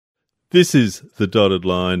This is The Dotted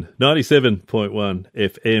Line, 97.1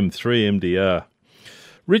 FM, 3MDR.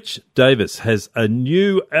 Rich Davies has a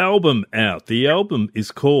new album out. The album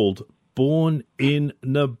is called Born in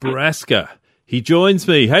Nebraska. He joins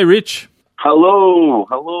me. Hey, Rich. Hello.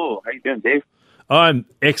 How you doing, Dave? I'm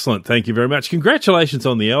excellent. Thank you very much. Congratulations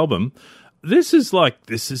on the album. This is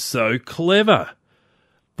so clever.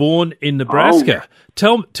 Born in Nebraska.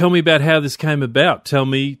 Oh. Tell me about how this came about. Tell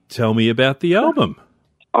me about the album.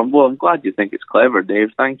 Well, I'm glad you think it's clever,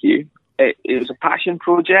 Dave. Thank you. It was a passion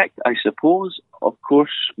project, I suppose. Of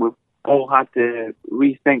course, we've all had to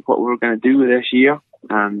rethink what we were going to do with this year,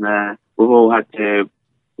 and we've all had to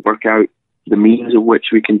work out the means of which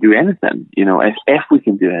we can do anything. You know, if we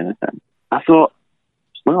can do anything. I thought,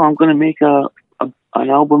 well, I'm going to make an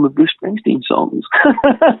album of Bruce Springsteen songs.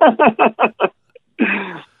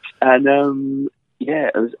 And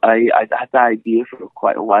I had the idea for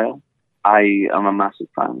quite a while. I am a massive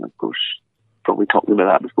fan, of course. Probably talked about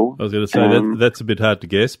that before. I was going to say that's a bit hard to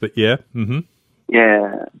guess, but yeah. Mm-hmm.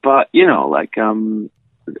 Yeah, but you know, like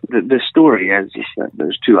the story is that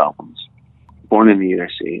there's two albums, Born in the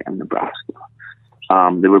USA and Nebraska.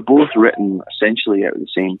 They were both written essentially out of the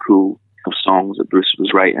same pool of songs that Bruce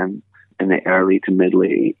was writing in the early to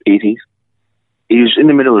mid-late 80s. He was in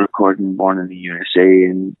the middle of recording Born in the USA,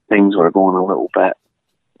 and things were going a little bit,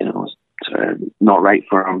 not right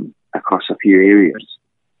for him across a few areas.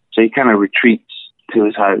 So he kind of retreats to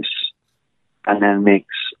his house and then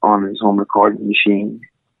makes on his home recording machine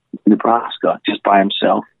Nebraska just by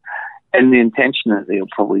himself. And the intention that they'll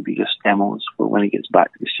probably be just demos for when he gets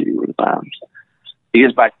back to the studio with the band. He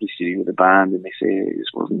gets back to the studio with the band and they say it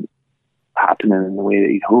just wasn't happening in the way that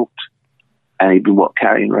he'd hoped. And he'd been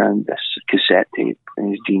carrying around this cassette tape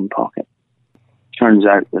in his jean pocket. Turns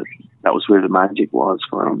out that was where the magic was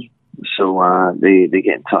for him. So they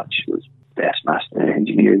get in touch with the best master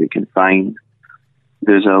engineer they can find.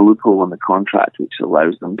 There's a loophole in the contract which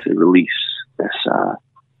allows them to release this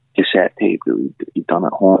cassette tape that he'd done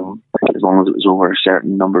at home, as long as it was over a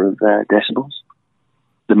certain number of decibels.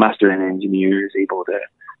 The mastering engineer is able to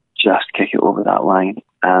just kick it over that line,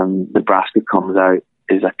 and Nebraska comes out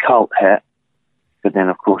as a cult hit. But then,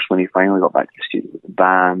 of course, when he finally got back to the studio with the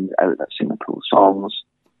band, out of that same pool of songs,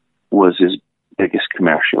 was his biggest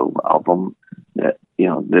commercial album. That, you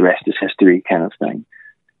know, the rest is history kind of thing.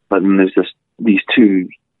 But then there's these two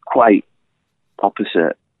quite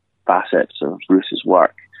opposite facets of Bruce's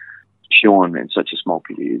work shown in such a small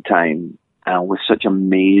period of time, with such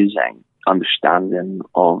amazing understanding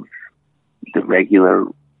of the regular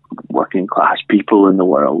working class people in the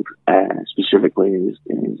world, specifically in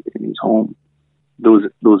his home.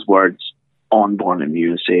 Those words on Born in the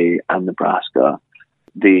USA and Nebraska,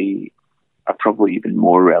 they are probably even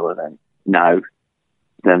more relevant now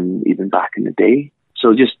than even back in the day.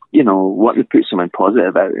 So just, you know, wanting to put something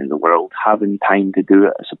positive out in the world, having time to do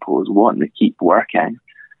it, I suppose, wanting to keep working.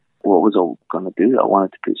 What was I going to do? I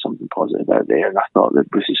wanted to put something positive out there, and I thought that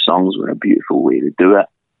Bruce's songs were a beautiful way to do it.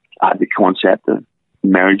 I had the concept of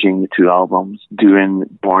merging the two albums, doing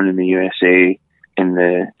Born in the USA in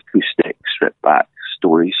the acoustic, stripped back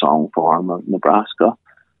story song form of Nebraska.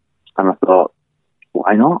 And I thought,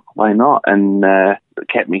 why not? And it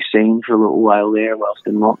kept me sane for a little while there whilst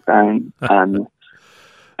in lockdown. and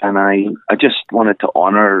I just wanted to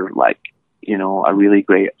honour, like, you know, a really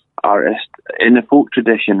great artist in the folk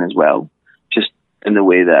tradition as well, just in the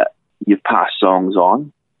way that you pass songs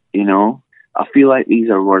on, you know. I feel like these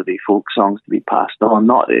are worthy folk songs to be passed on,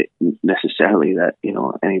 not necessarily that, you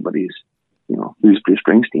know, anybody's, you know, who's Bruce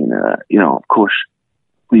Springsteen. You know, of course,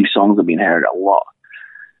 these songs have been heard a lot,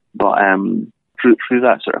 but through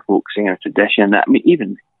that sort of folk singer tradition, I mean,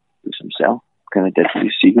 even Bruce himself kind of did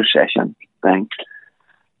the Seeger session thing,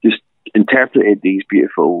 just interpreted these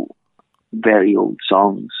beautiful, very old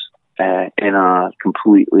songs in a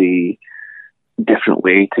completely different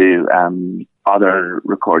way to other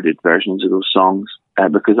recorded versions of those songs,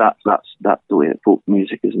 because that's the way that folk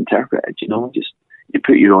music is interpreted. You know, just you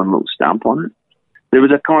put your own little stamp on it. There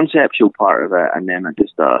was a conceptual part of it, and then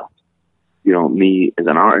just you know, me as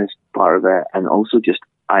an artist part of it, and also just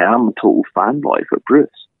I am a total fanboy for Bruce.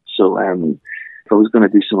 So if I was going to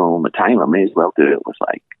do something all the time, I may as well do it with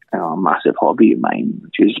like, you know, a massive hobby of mine,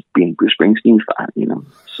 which is being a Bruce Springsteen fan. You know,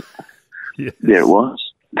 so yes. There it was.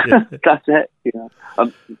 Yeah. That's it. You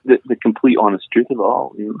know, the complete honest truth of it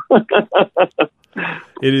all. You know?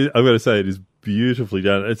 It is. I've got to say, it is beautifully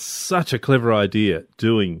done. It's such a clever idea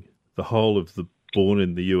doing the whole of the Born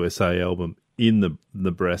in the USA album in the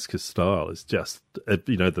Nebraska style. It's just,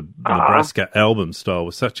 you know, the Nebraska album style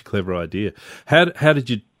was such a clever idea. How did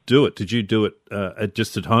you do it? Did you do it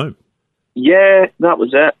just at home? Yeah, that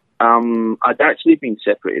was it. I'd actually been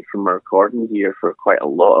separated from my recording gear for quite a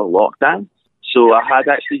lot of lockdown. So I had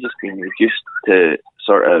actually just been reduced to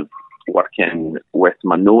sort of working with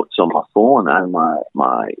my notes on my phone and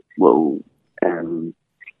my little,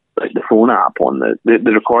 like the phone app on the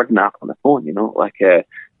recording app on the phone,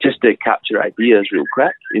 just to capture ideas real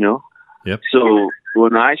quick, Yep. So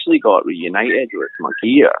when I actually got reunited with my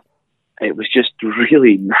gear, it was just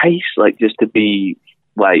really nice, like just to be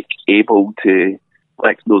like able to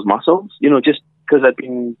flex those muscles, just because I'd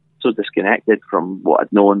been so disconnected from what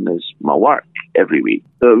I'd known as my work every week.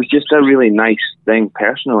 So it was just a really nice thing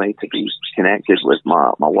personally to be connected with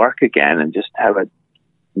my work again and just have I'd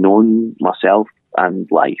known myself and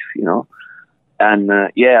life, And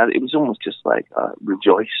it was almost just like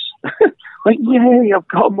rejoice, like yay, I've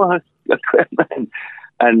got my equipment,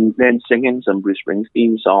 and then singing some Bruce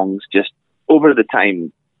Springsteen songs just over the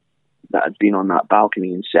time that I'd been on that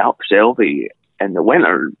balcony in Selby in the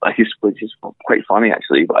winter, which is quite funny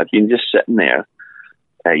actually. But I'd been just sitting there.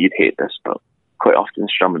 You'd hate this, but quite often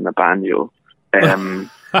strumming the banjo.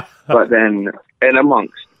 But then in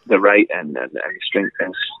amongst the writing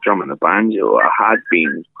and strumming the banjo, I had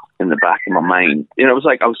been in the back of my mind. It was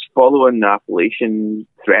like I was following the Appalachian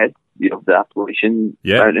thread, the Appalachian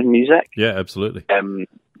mountain music. Yeah, absolutely.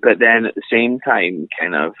 But then at the same time,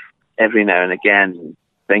 kind of every now and again,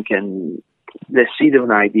 thinking the seed of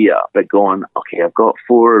an idea, but going, okay, I've got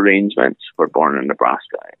 4 arrangements for Born in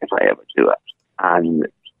Nebraska if I ever do it. And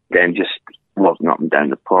then just walking up and down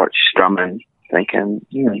the porch, strumming, thinking,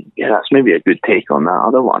 that's maybe a good take on that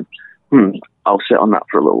other one. I'll sit on that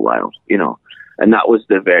for a little while, And that was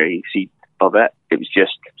the very seed of it. It was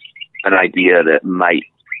just an idea that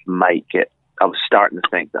might get. I was starting to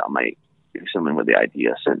think that I might do something with the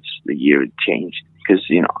idea since the year had changed. Because,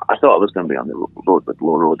 I thought I was going to be on the road with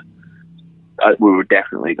Low Road. We were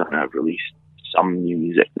definitely going to have released some new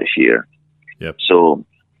music this year. Yep. So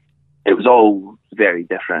it was all very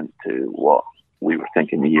different to what we were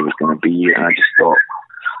thinking the year was going to be. And I just thought,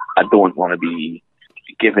 I don't want to be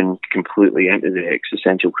given completely into the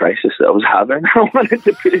existential crisis that I was having. I wanted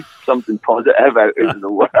to put something positive out into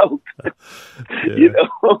the world.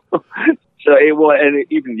 So it was, and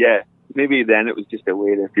even, maybe then it was just a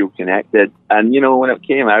way to feel connected. And, when it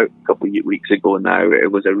came out a couple of weeks ago now,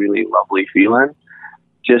 it was a really lovely feeling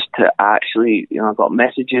just to actually, I got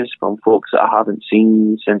messages from folks that I haven't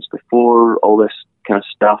seen since before, all this kind of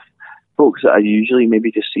stuff. Folks that I usually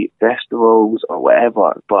maybe just see at festivals or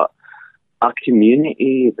whatever, but a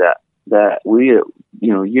community that we,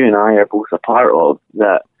 you and I are both a part of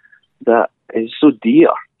that is so dear.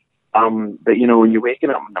 That, when you're waking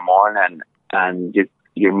up in the morning and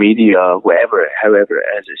your media, however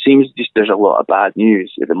it is, it seems just there's a lot of bad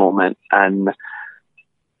news at the moment, and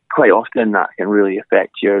quite often that can really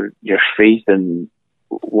affect your faith in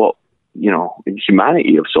what, in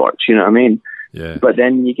humanity of sorts, you know what I mean? Yeah. But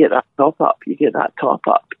then you get that top up.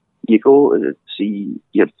 You go to see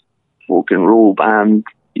your folk and roll band,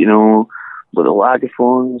 with the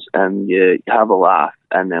lagophones, and you have a laugh,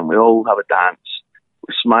 and then we all have a dance,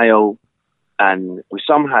 we smile, and we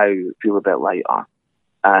somehow feel a bit lighter.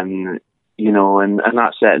 And, and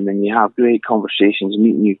that's it. And then you have great conversations,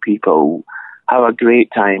 meet new people, have a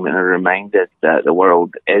great time, and are reminded that the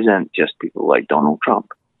world isn't just people like Donald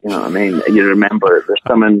Trump. You know what I mean? You remember there's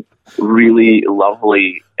something really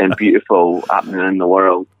lovely and beautiful happening in the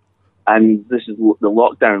world. And this is the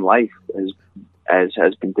lockdown life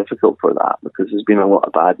has been difficult for that, because there's been a lot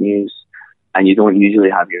of bad news and you don't usually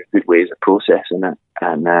have your good ways of processing it.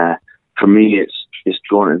 And for me, it's just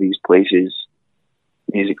going to these places,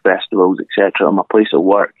 music festivals, etc., my place of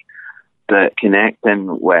work, but connecting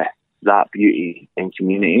with that beauty in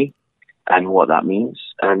community and what that means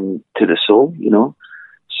and to the soul,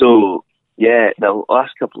 So, the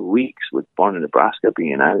last couple of weeks with Born in Nebraska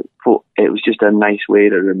being out, it was just a nice way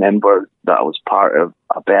to remember that I was part of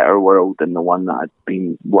a better world than the one that I'd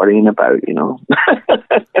been worrying about,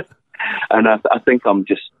 And I think I'm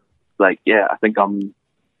just I think I'm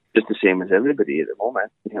just the same as everybody at the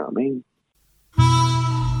moment, you know what I mean?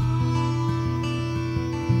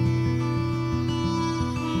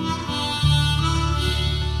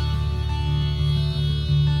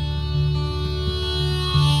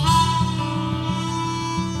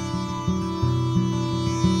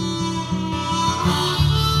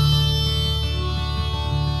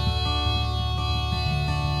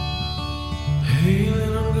 Hey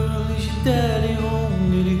little girl, is your daddy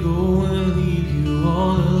home? Did he go and leave you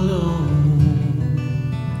all alone?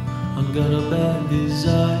 I've got a bad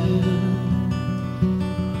desire.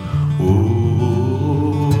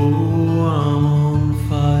 Oh, I'm on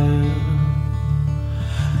fire.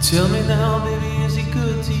 Tell me now, baby, is he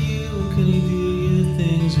good to you?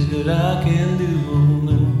 that I can do.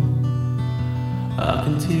 No, I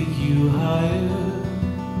can take you higher.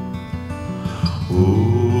 Oh,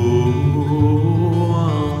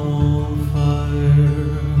 I'm on fire.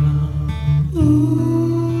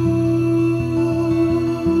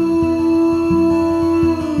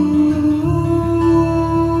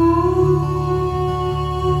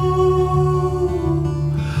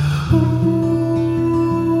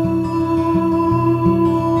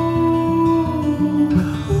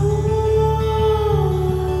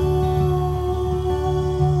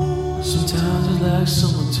 Sometimes it's like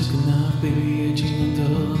someone took a knife, baby, edging a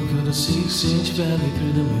dog, cut a 6-inch valley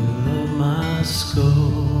through the middle of my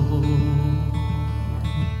skull.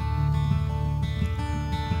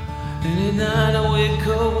 And at night I wake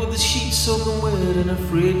up with the sheets soaking wet and a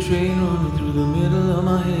freight train running through the middle of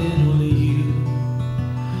my head. Only you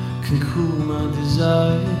can cool my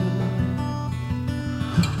desire.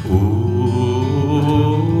 Oh,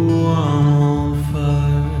 I'm on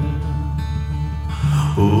fire.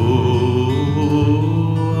 Oh,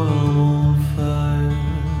 I'm on fire.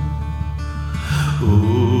 Oh,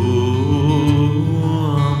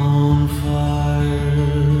 I'm on fire.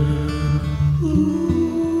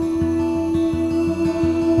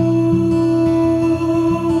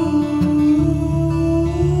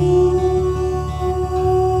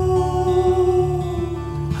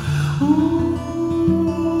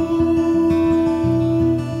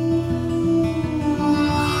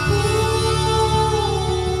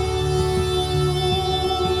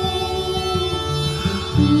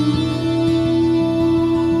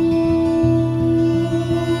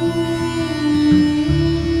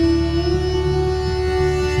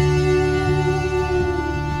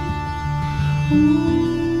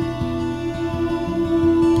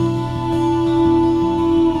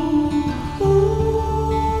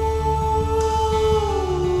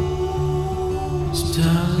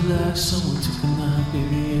 Sometimes it's like someone took a knife,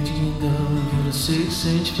 baby, edging it down, cut a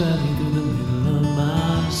 6-inch valley through the middle of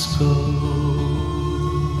my skull.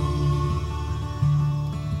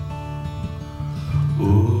 Oh,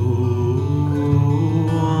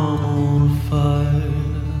 I'm on fire.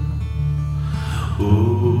 Oh,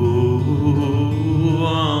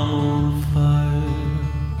 I'm on fire.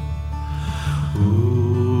 Oh,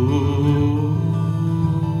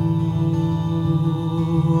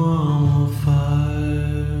 I'm on fire.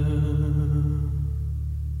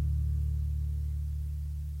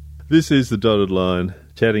 This is The Dotted Line,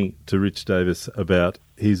 chatting to Rich Davis about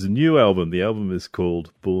his new album. The album is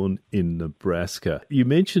called Born in Nebraska. You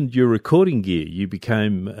mentioned your recording gear. You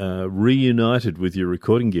became reunited with your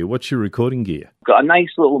recording gear. What's your recording gear? Got a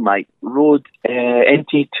nice little mic, Rode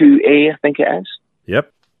NT2A, I think it is.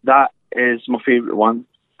 Yep. That is my favourite one.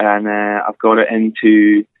 And I've got it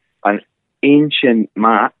into an ancient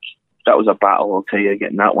Mac. That was a battle, I'll tell you,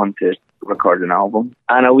 getting that one to record an album.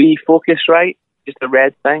 And a wee Focusrite, just a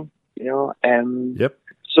red thing, you know. Yep.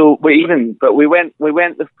 So we went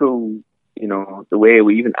the full, you know, the way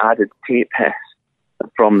we even added tape hiss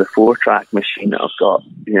from the 4-track machine that I've got,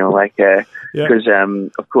 you know, like, because,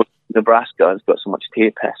 of course, Nebraska has got so much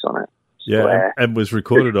tape hiss on it. So, Yeah, and was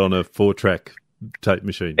recorded on a 4-track tape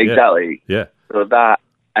machine. Exactly. Yeah. So that,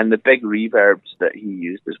 and the big reverbs that he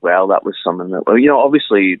used as well, that was something that, well, you know,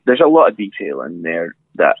 obviously there's a lot of detail in there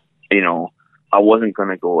that, you know, I wasn't going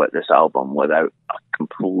to go at this album without a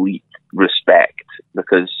complete respect,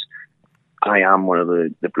 because I am one of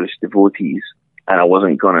the Bruce devotees, and I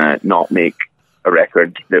wasn't going to not make a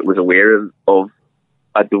record that was aware of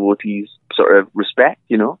a devotee's sort of respect,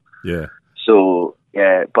 you know? Yeah. So,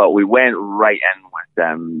 yeah, but we went right in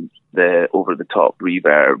with the over-the-top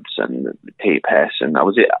reverbs and the tape hiss, and that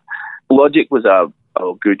was it. Logic was a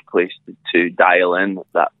good place to dial in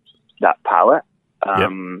that palette,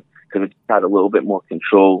 because it had a little bit more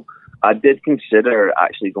control. I did consider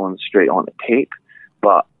actually going straight onto tape,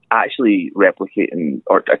 but actually replicating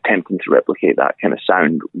or attempting to replicate that kind of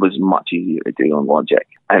sound was much easier to do on Logic,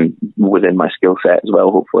 and within my skill set as well,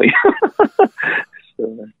 hopefully.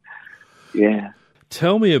 So, yeah.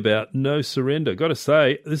 Tell me about No Surrender. Got to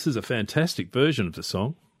say, this is a fantastic version of the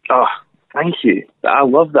song. Oh, thank you. I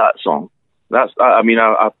love that song.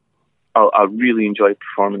 I really enjoyed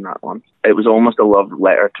performing that one. It was almost a love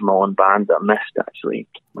letter to my own band that I missed, actually,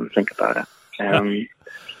 when I think about it.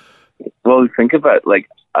 Well, think about it, like,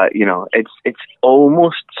 you know, it's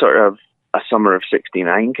almost sort of a Summer of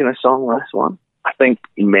 '69 kind of song, this one. I think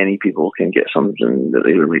many people can get something that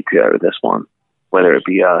they relate to out of this one, whether it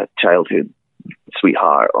be a childhood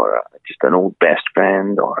sweetheart or just an old best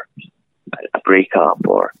friend or a breakup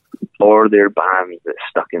or their band that's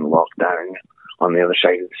stuck in lockdown on the other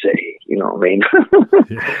side of the city, you know what I mean?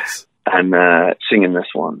 Yes. And singing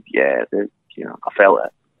this one, I felt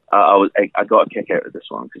it. I got a kick out of this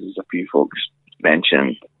one because there's a few folks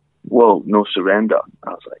mentioned, "Whoa, no surrender." I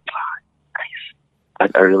was like,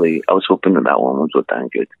 nice. I was hoping that one would go down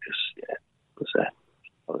good because I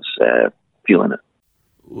was feeling it.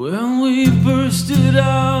 When we bursted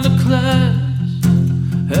out of class,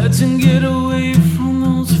 had to get away from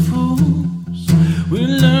those fools. We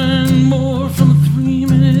learned more from a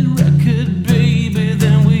 3-minute record, baby,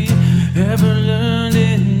 than we ever learned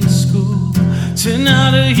in school.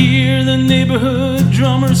 Tonight I hear the neighborhood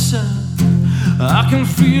drummer sound. I can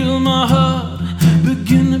feel my heart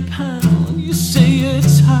begin to pound. You say you're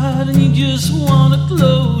tired and you just want to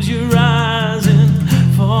close your eyes and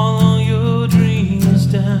follow your dreams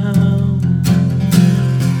down.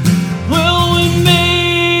 Well, we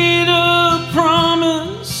made a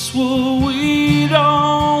promise, well, we'd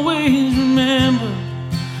always remember.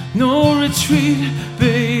 No retreat,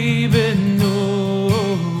 baby, no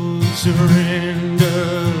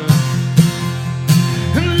surrender.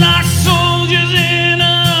 And like soldiers in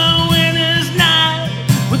a winter's night,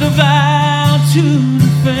 with a vow to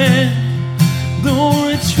defend. No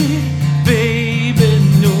retreat, baby,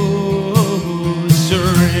 no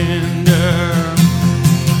surrender.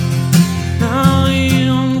 Now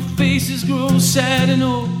young faces grow sad and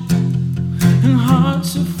old, and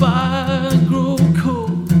hearts of fire grow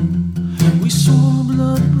cold. We swore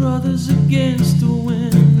blood brothers against the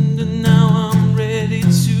wind, and now I'm ready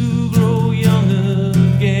to grow young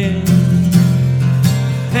again.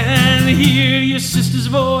 And hear your sister's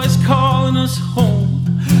voice calling us home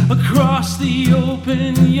across the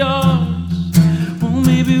open yards. Well,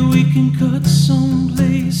 maybe we can cut some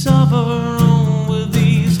place of our own with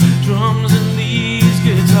these drums and these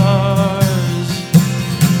guitars.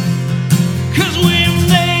 'Cause we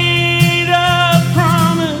made a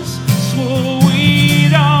promise, swore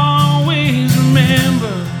we'd always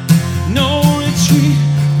remember. No retreat,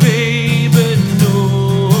 baby, no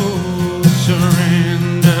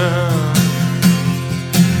surrender.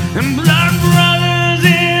 And blood brothers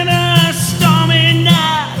in a stormy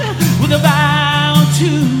night, with a vow to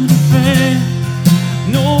defend.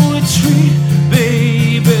 No retreat,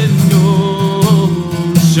 baby, no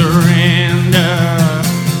surrender.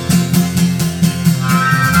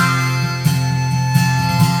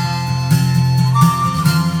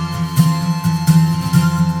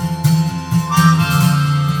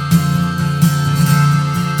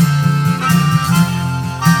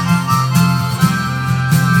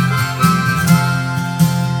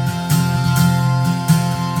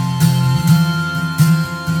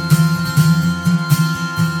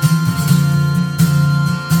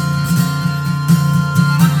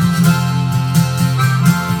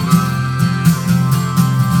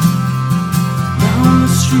 Down the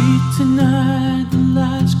street tonight, the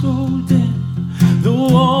lights go dim. The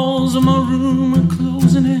walls of my room are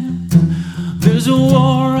closing in. There's a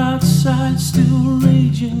war outside still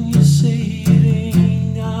raging. You say it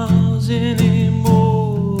ain't ours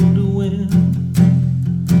anymore to win.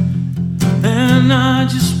 And I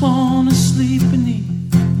just wanna sleep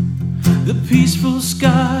beneath the peaceful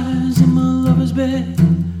skies in my lover's bed,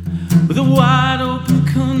 with a wide open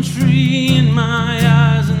country in my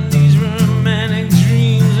eyes and these romantic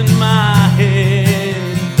dreams in my head.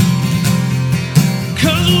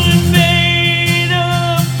 'Cause we made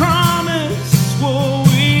a promise, swore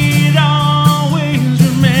we'd always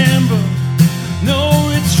remember. No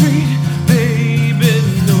retreat, baby,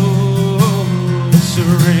 no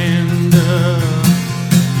surrender.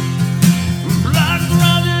 Blood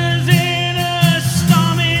brothers in a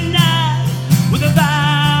stormy night, with a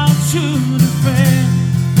vow to defend.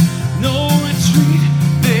 No retreat,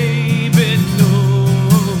 baby, no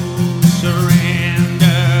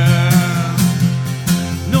surrender.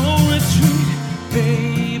 No retreat,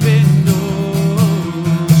 baby, no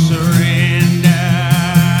surrender.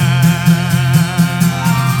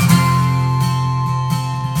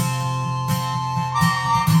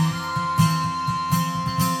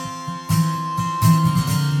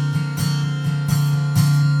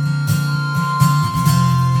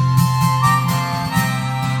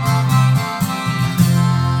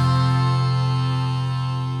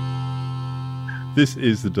 This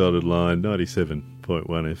is the Dotted Line,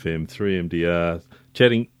 97.1 FM, 3MDR,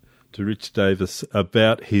 chatting to Rich Davis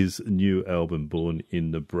about his new album, Born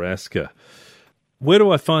in Nebraska. Where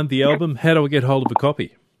do I find the album? How do I get hold of a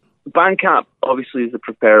copy? Bandcamp obviously is the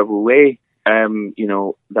preferable way.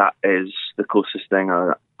 That is the closest thing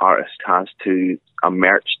an artist has to a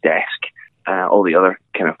merch desk. All the other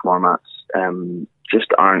kind of formats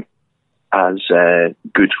just aren't as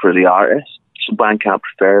good for the artist. So Bandcamp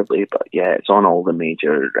preferably, but yeah, it's on all the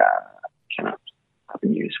major kind of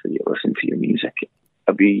avenues for you to listen to your music.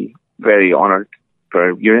 I'd be very honoured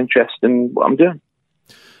for your interest in what I'm doing.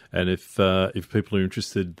 And if people are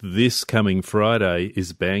interested, this coming Friday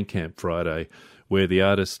is Bandcamp Friday, where the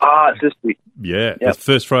artist... it's this week. Yeah, yep. The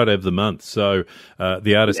first Friday of the month. So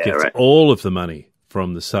the artist gets all of the money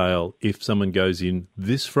from the sale if someone goes in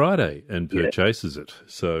this Friday and purchases it.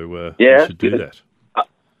 So you should do that.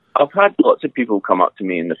 I've had lots of people come up to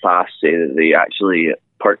me in the past say that they actually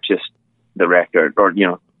purchased the record, or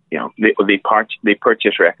they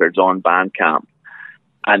purchase records on Bandcamp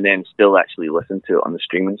and then still actually listen to it on the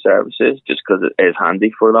streaming services just because it is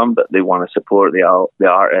handy for them, but they want to support the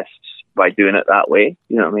artists by doing it that way.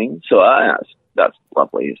 You know what I mean? So that's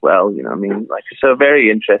lovely as well. You know what I mean? Like, it's a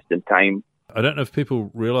very interesting time. I don't know if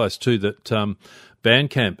people realise too that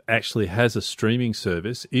Bandcamp actually has a streaming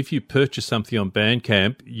service. If you purchase something on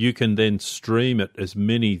Bandcamp, you can then stream it as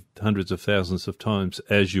many hundreds of thousands of times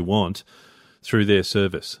as you want through their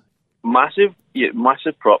service. Massive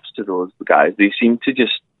props to those guys. They seem to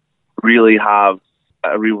just really have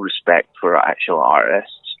a real respect for actual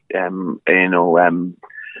artists.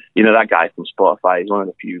 That guy from Spotify is one of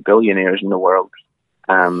the few billionaires in the world.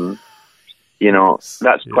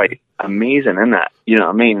 That's quite amazing, isn't it? You know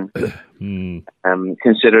what I mean?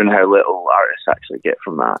 Considering how little artists actually get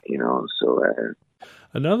from that, so...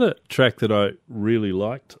 Another track that I really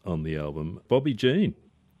liked on the album, Bobby Jean,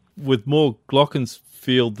 with more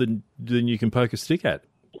glockenspiel than you can poke a stick at.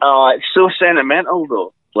 Oh, it's so sentimental,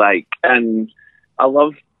 though. And I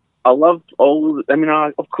love all...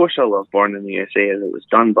 of course I love Born in the USA as it was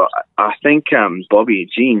done, but I think Bobby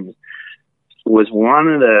Jean was one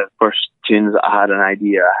of the first tunes that I had an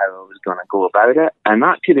idea how I was going to go about it. And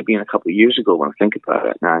that could have been a couple of years ago when I think about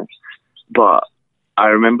it now. But I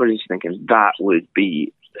remember just thinking that would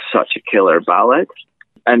be such a killer ballad.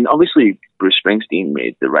 And obviously Bruce Springsteen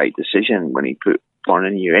made the right decision when he put Born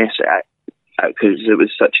in the USA out because it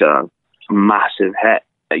was such a massive hit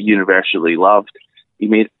that universally loved. He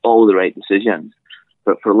made all the right decisions.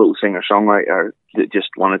 But for a little singer-songwriter that just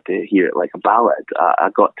wanted to hear it like a ballad,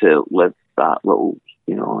 I got to live that little,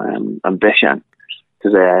 ambition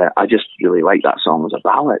because I just really like that song as a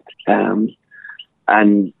ballad.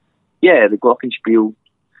 The glockenspiel,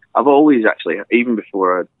 I've always actually, even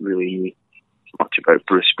before I really knew much about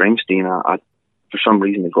Bruce Springsteen, I for some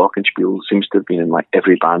reason the glockenspiel seems to have been in like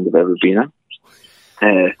every band I've ever been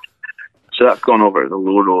in. So that's gone over to the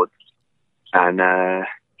low road, and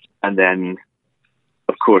then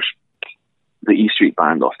of course the E Street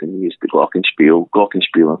Band often used the glockenspiel.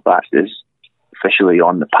 Glockenspiel, in fact, is officially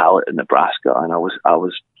on the palette in Nebraska, and I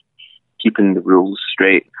was keeping the rules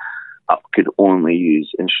straight. I could only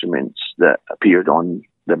use instruments that appeared on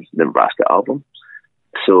the Nebraska album.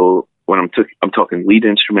 So when I'm talking lead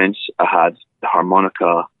instruments, I had the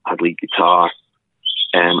harmonica, I had lead guitar,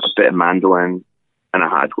 a bit of mandolin, and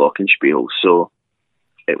I had glockenspiel. So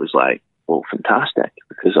it was like, well, fantastic,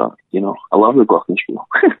 because I love the glockenspiel.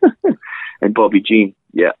 And Bobby Jean,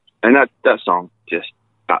 yeah, and that song just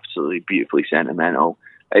absolutely beautifully sentimental.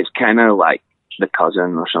 It's kind of like the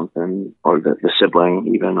cousin or something, or the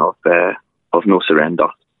sibling even of No Surrender.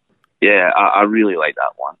 Yeah, I really like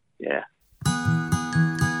that one. Yeah.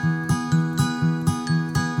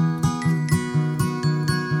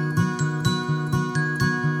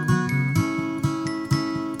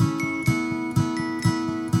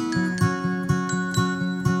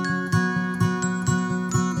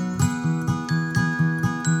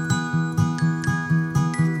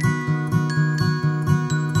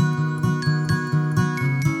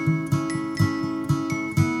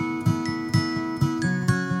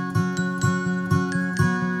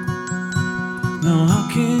 Now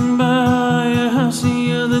I came by your house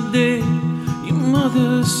the other day. Your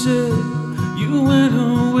mother said you went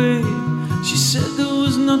away. She said there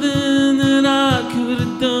was nothing that I could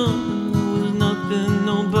have done. There was nothing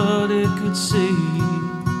nobody could say.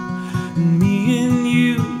 And me and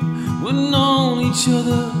you, we've known each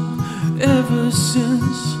other ever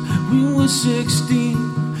since we were 16.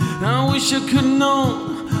 I wish I could have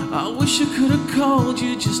known, I wish I could have called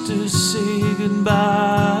you just to say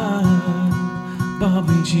goodbye,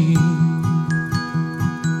 Bobby Jean.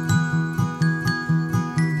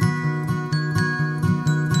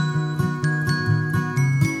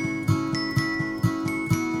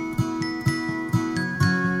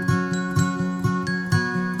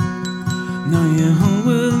 Now you're home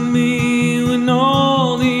with me when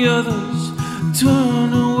all the others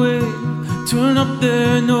turn away, turn up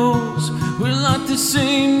their nose. We're like the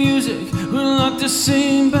same music, we're like the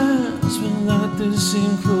same bands, we're like the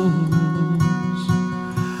same clothes.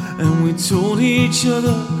 And we told each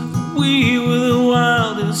other we were the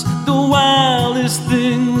wildest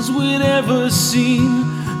as we'd ever seen.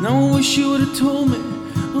 Now I wish you would have told me,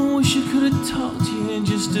 I wish I could have talked to you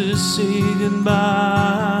just to say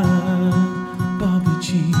goodbye, Bobby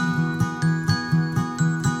G.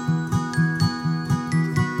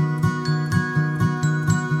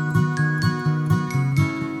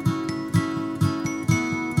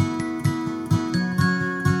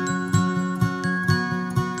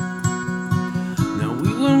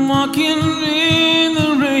 Walking in the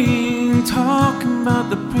rain, talking about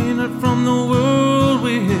the pain from the world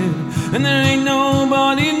we hid, and there ain't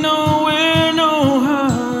nobody nowhere, no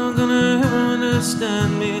how gonna ever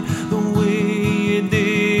understand me the way you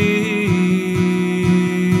did.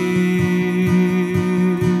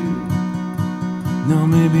 Now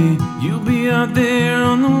maybe you'll be out there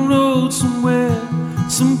on the road somewhere,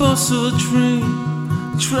 some bus or train,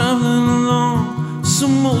 traveling along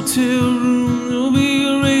some motel room. There'll be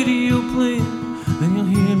a radio playing, and you'll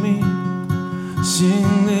hear me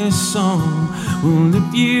sing this song. Well,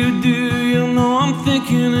 if you do, you'll know I'm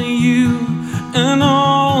thinking of you and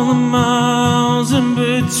all the miles in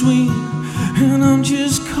between. And I'm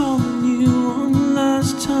just calling you one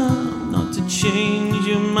last time, not to change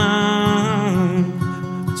your mind,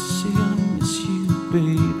 but to say I miss you,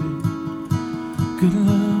 baby. Good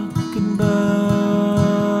luck, goodbye.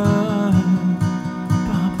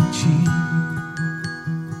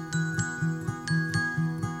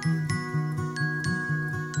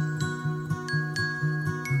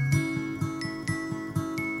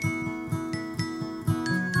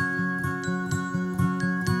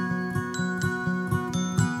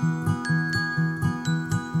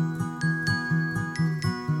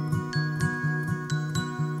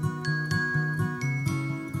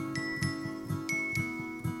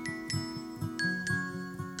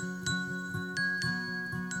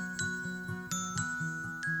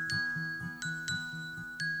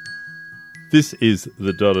 This is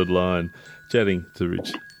The Dotted Line, chatting to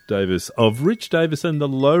Rich Davis of Rich Davis and the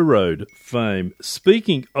Low Road fame.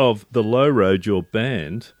 Speaking of the Low Road, your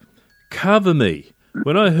band, Cover Me.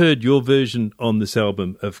 When I heard your version on this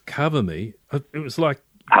album of Cover Me, it was like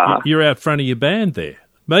you're out front of your band there.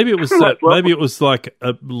 Maybe it was maybe it was like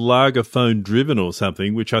a Lagerphone driven or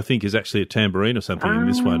something, which I think is actually a tambourine or something in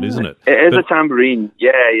this one, isn't it? It is a tambourine.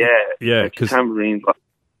 Yeah. Because tambourine.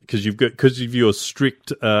 Because of your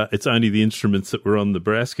strict, it's only the instruments that were on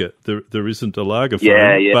Nebraska. There isn't a Lagerphone.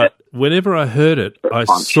 Yeah. But whenever I heard it, I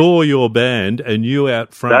saw your band and you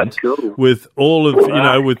out front with all of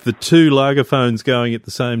with the two Lagerphones going at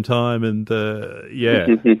the same time, and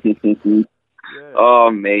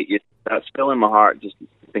Oh, mate, that's filling my heart just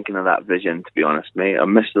thinking of that vision. To be honest, mate, I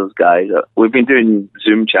miss those guys. We've been doing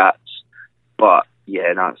Zoom chats, but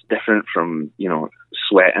yeah, that's different from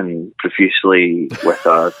sweating profusely with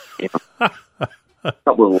a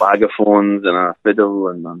couple of Lagerphones and a fiddle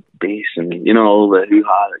and a bass and all the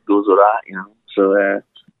hoo-ha that goes with that. So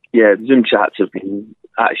Zoom chats have been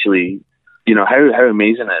actually, how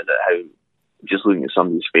amazing is it how just looking at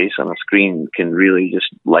somebody's face on a screen can really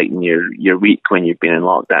just lighten your week when you've been in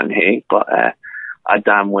lockdown. Hey, but I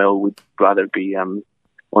damn well would rather be on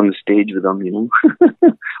the stage with them,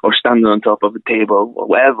 or standing on top of a table or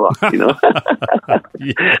whatever,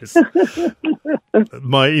 Yes.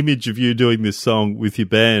 My image of you doing this song with your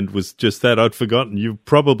band was just that. I'd forgotten. You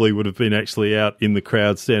probably would have been actually out in the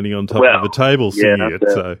crowd standing on top of a table singing it.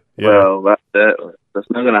 So, yeah. Well, that's it. That's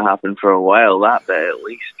not going to happen for a while, that bit at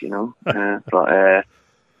least,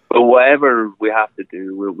 but whatever we have to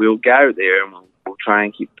do, we'll get out there and we'll try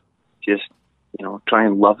and keep just, try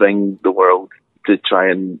and loving the world, to try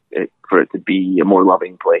and for it to be a more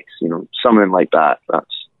loving place, something like that.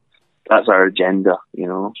 That's our agenda,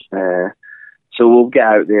 So we'll get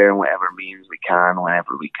out there in whatever means we can,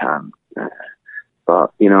 whenever we can.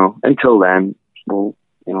 But until then, we'll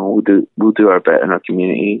do our bit in our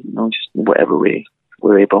community, just whatever way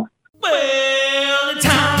we're able. Well, the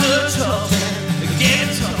times are tough and they're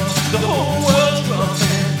getting tough. The whole world's rough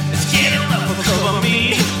and it's getting rough. Cover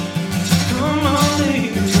me, come on, baby,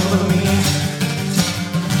 cover me.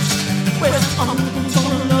 Well, I'm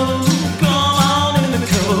gonna love you, come on and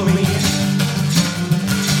cover me.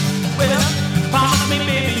 Well, promise me,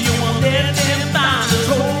 baby, you won't let them find us.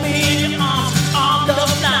 Hold me in your arms, all the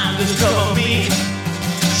time, just cover me.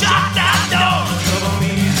 Shut that door, cover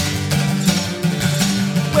me.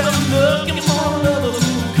 Well, I'm looking for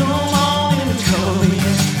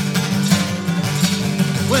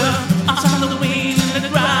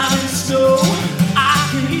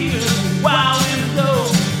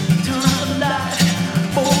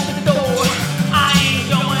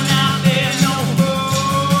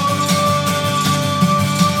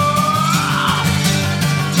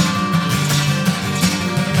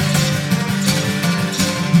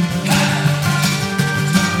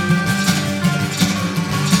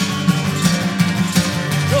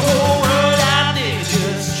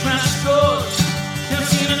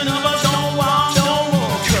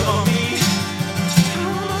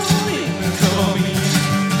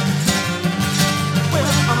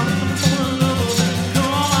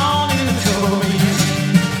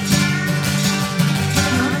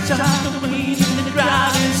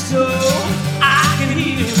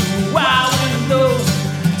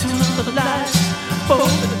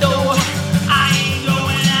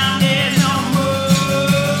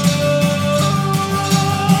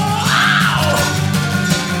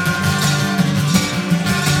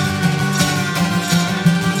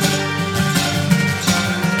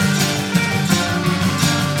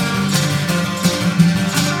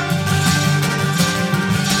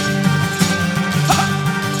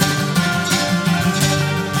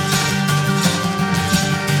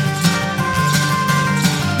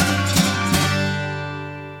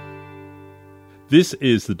This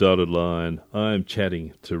is The Dotted Line. I'm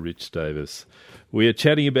chatting to Rich Davies. We are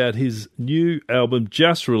chatting about his new album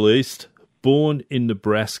just released. Born in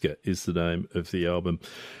Nebraska is the name of the album.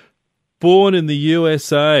 Born in the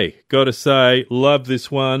USA. Got to say, love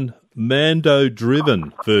this one.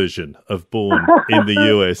 Mando-driven version of Born in the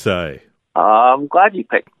USA. I'm glad you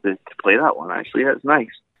picked to play that one, actually. That's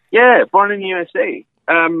nice. Yeah, Born in the USA.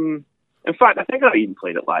 In fact, I think I even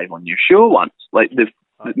played it live on your show once. Like,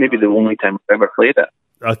 maybe the only time I've ever played it.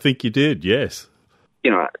 I think you did, yes.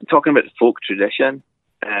 You know, talking about the folk tradition,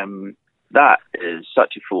 that is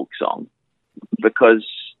such a folk song because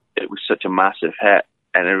it was such a massive hit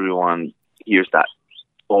and everyone hears that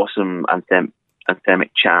awesome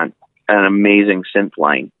anthemic chant and an amazing synth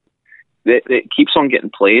line. It keeps on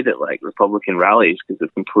getting played at like Republican rallies because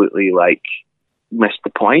they've completely like missed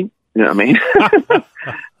the point. You know what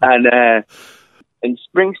I mean? And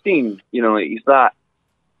Springsteen, you know, he's that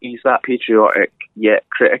patriotic yet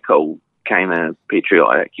critical kind of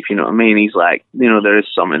patriotic, if you know what I mean. He's like, you know, there is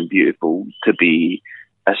something beautiful to be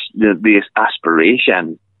the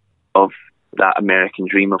aspiration of that American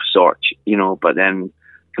dream of sorts, you know, but then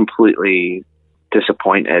completely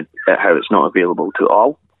disappointed at how it's not available to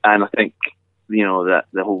all. And I think, you know, that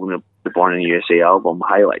the whole the Born in the USA album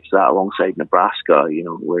highlights that alongside Nebraska, you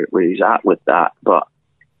know, where he's at with that. But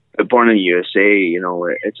Born in the USA, you know,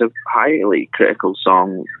 it's a highly critical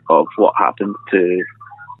song of what happened to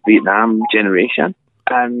Vietnam generation.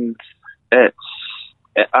 And it's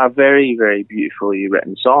a very, very beautifully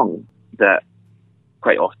written song that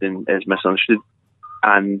quite often is misunderstood.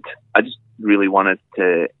 And I just really wanted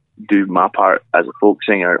to do my part as a folk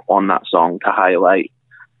singer on that song to highlight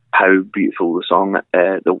how beautiful the song,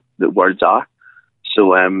 the words are.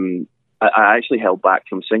 So I actually held back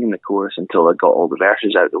from singing the chorus until I got all the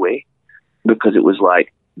verses out of the way, because it was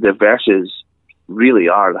like the verses really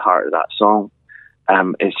are the heart of that song.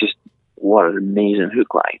 It's just, what an amazing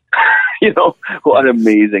hook line. You know, what an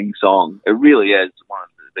amazing song. It really is one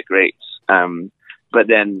of the greats. But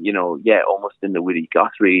then, you know, yeah, almost in the Woody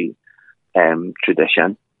Guthrie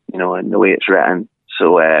tradition, you know, in the way it's written.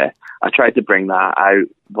 So I tried to bring that out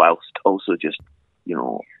whilst also just, you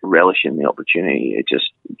know, relishing the opportunity to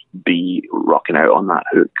just be rocking out on that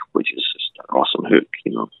hook, which is just an awesome hook,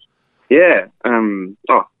 you know. Yeah,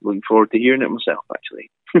 looking forward to hearing it myself, actually.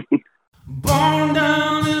 Born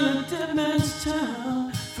down in a dead man's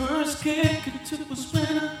town, first kick I took was when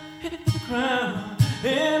I hit the ground.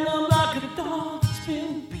 And I'm like a dog that's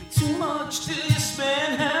been beat too much till you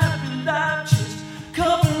spend half your life just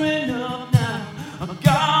covering up now. I'm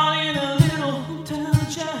gone in a little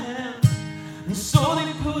hometown jam, and so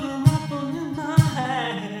they put a rifle in my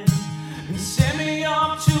hand and sent me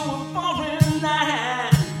off to a foreign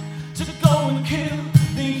land to go and kill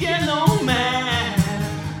the yellow man.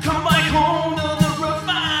 Come back home to the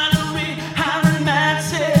refinery, Highland man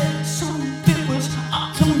said something was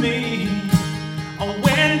up to me. I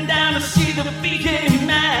went down to see the BK